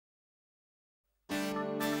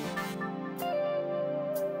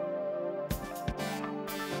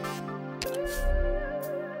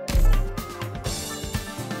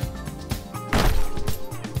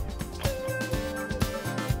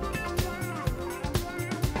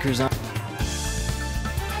Rikers on.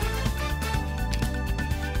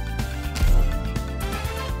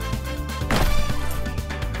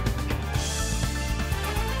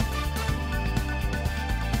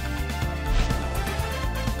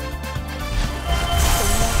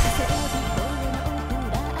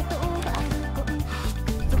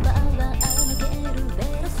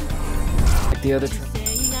 Like the other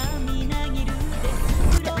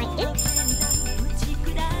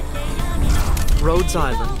Rhodes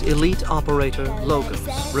Island Elite Operator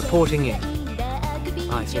Logos reporting in.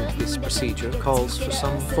 I think this procedure calls for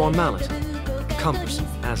some formality, cumbersome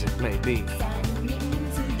as it may be.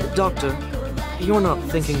 Doctor, you're not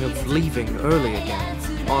thinking of leaving early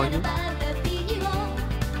again, are you?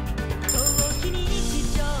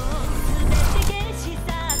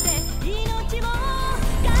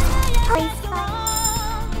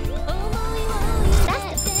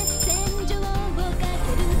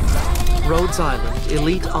 Rhodes Island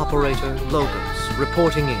Elite Operator Logos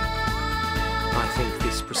reporting in. I think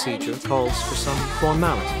this procedure calls for some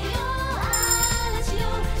formality.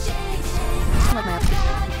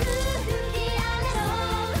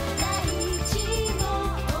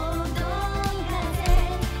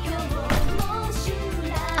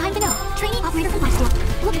 I'm Vanilla, trainee operator from high school.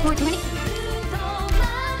 Looking forward to learning.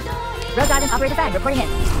 Rhodes Island Operator Fag reporting in.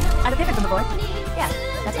 I look different from before. Yeah,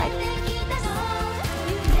 that's right.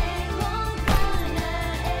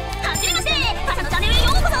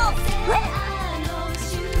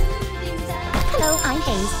 Hello, I'm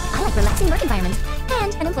Hayes. I like relaxing work environment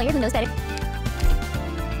and an employer who knows better.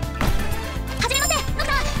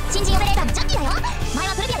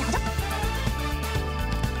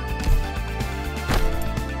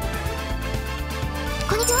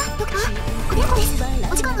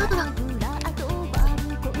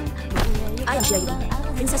 I am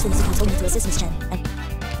Shirayuki, Princess Whimsicott told me to assist Miss Chen.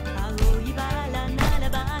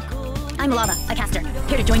 I'm Lava, a caster,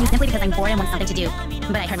 here to join you simply because I'm bored and want something to do.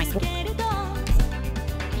 But I heard my school.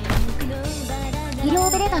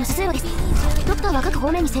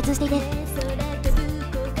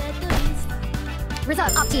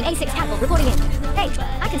 Reserve Op Team A6 Catapult reporting in. Hey,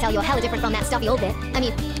 I can tell you're hella different from that stuffy old bit. I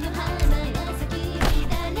mean...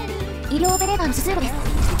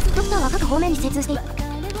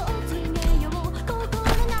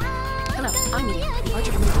 Hello, I'm Media,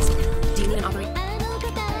 Archer from the West. Do you need an operator?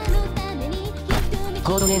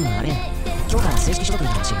 コードネームあれ今日から正式所属に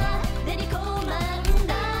なるらしいよ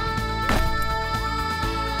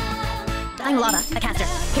I'm Lava, a caster,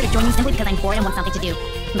 here to join you simply because I'm bored and want something to do.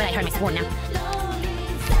 But I heard my sworn now.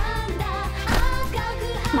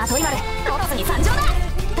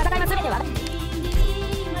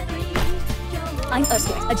 I'm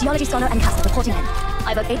Earthspirit, a geology scholar and caster reporting in.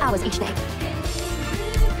 I work 8 hours each day.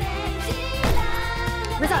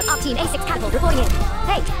 Reserve Op Team A6 Catapult reporting in.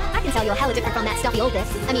 Hey, I can tell you're hella different from that stuffy old bit.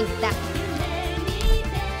 I mean, that...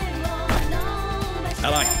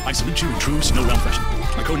 Ally, I salute you in true Snow Realm fashion.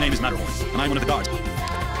 My code name is Matterhorn, and I'm one of the guards.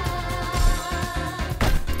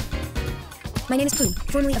 My name is Plume,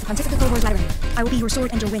 formerly of the Pontifical Warlord Lateran. I will be your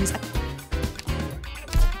sword and your wings.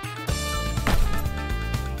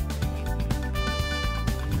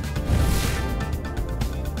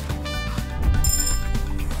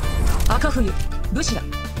 Akafuyu, 武士だ。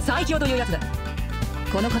最強というやつだ。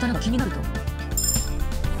この刀が気になると。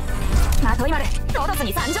まといまる、ロドス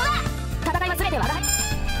に参上だ。戦いは全て我が輩。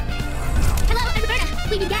Hello, I'm Roberta.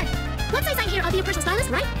 We meet again. Once I sign here, I'll be your personal stylist,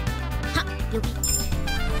 right? Huh, you'll be.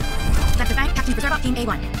 That's the fact, Captain Reserve Team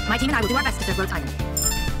A1. My team and I will do our best to serve Rhodes Island.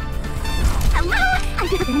 Hello!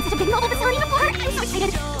 I've never been in such a big mobile facility before. I'm so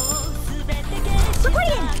excited.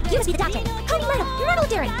 Reporting in! You must be the doctor. Cody Myrtle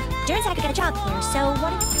Durin. Durin said I could get a job here, so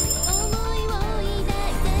what is...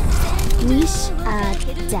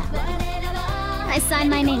 WIs'adel. I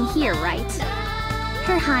signed my name here, right?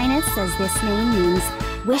 Her Highness says this name means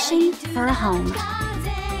wishing for a home.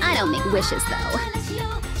 I don't make wishes, though.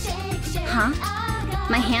 Huh?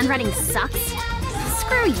 My handwriting sucks?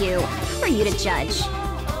 Screw you. Who are you to judge?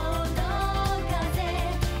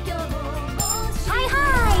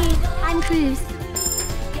 Hi! I'm Cruz.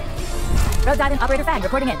 Rhodes Island Operator Fag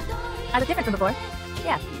reporting in. I look different from before.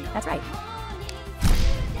 Yeah, that's right.